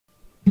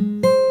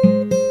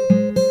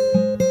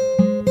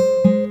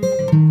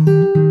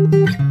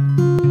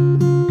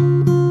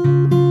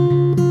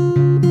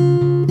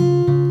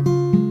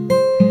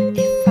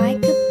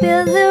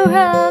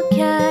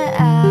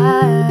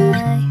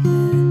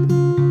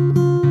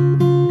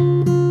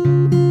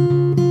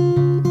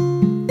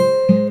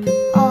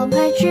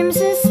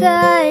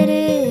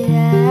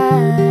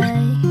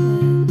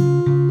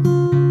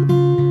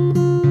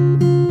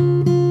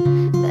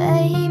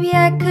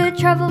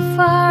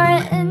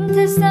far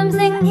into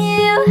something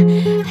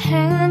new.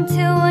 Hang on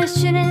to a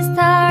shooting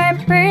star,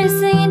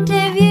 bursting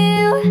into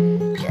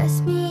view.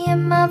 Just me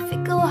and my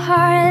fickle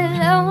heart,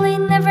 lonely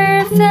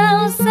never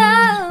felt so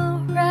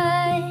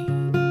right.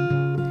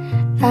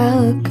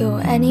 I'll go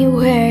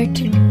anywhere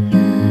tonight.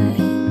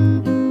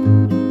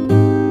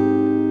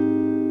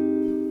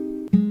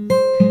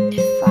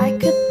 If I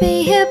could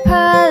be a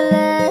pilot,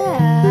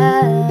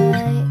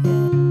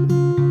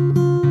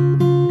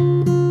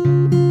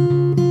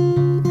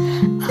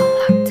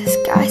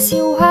 I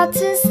see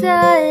what's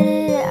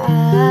inside.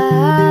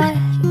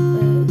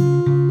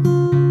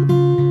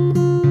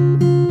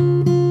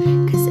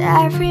 Cause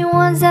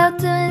everyone's out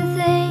doing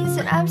things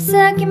and I'm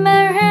stuck in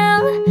my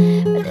room.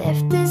 But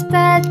if this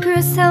bed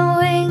grew some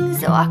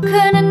wings, what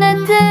couldn't I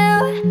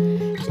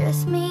do?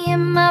 Just me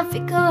and my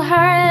fickle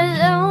heart,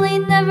 lonely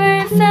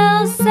never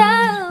felt so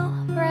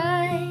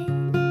right.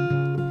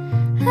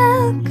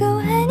 I'll go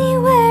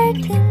anywhere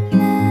tonight.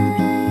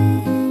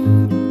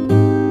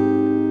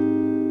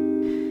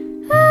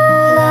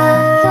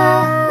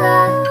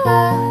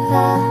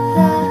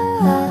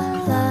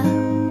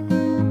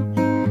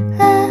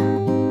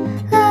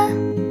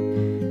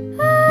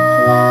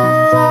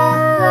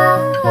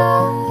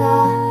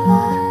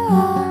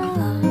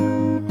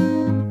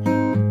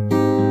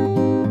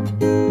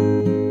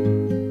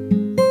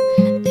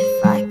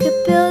 If I could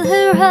build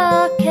a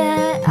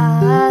rocket,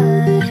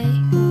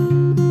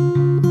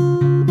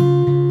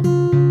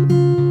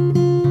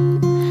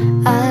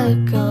 I'll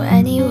go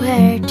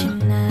anywhere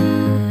tonight.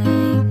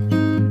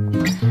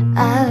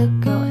 I'll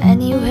go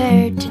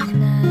anywhere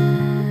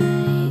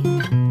tonight.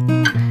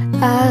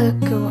 I'll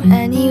go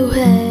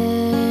anywhere.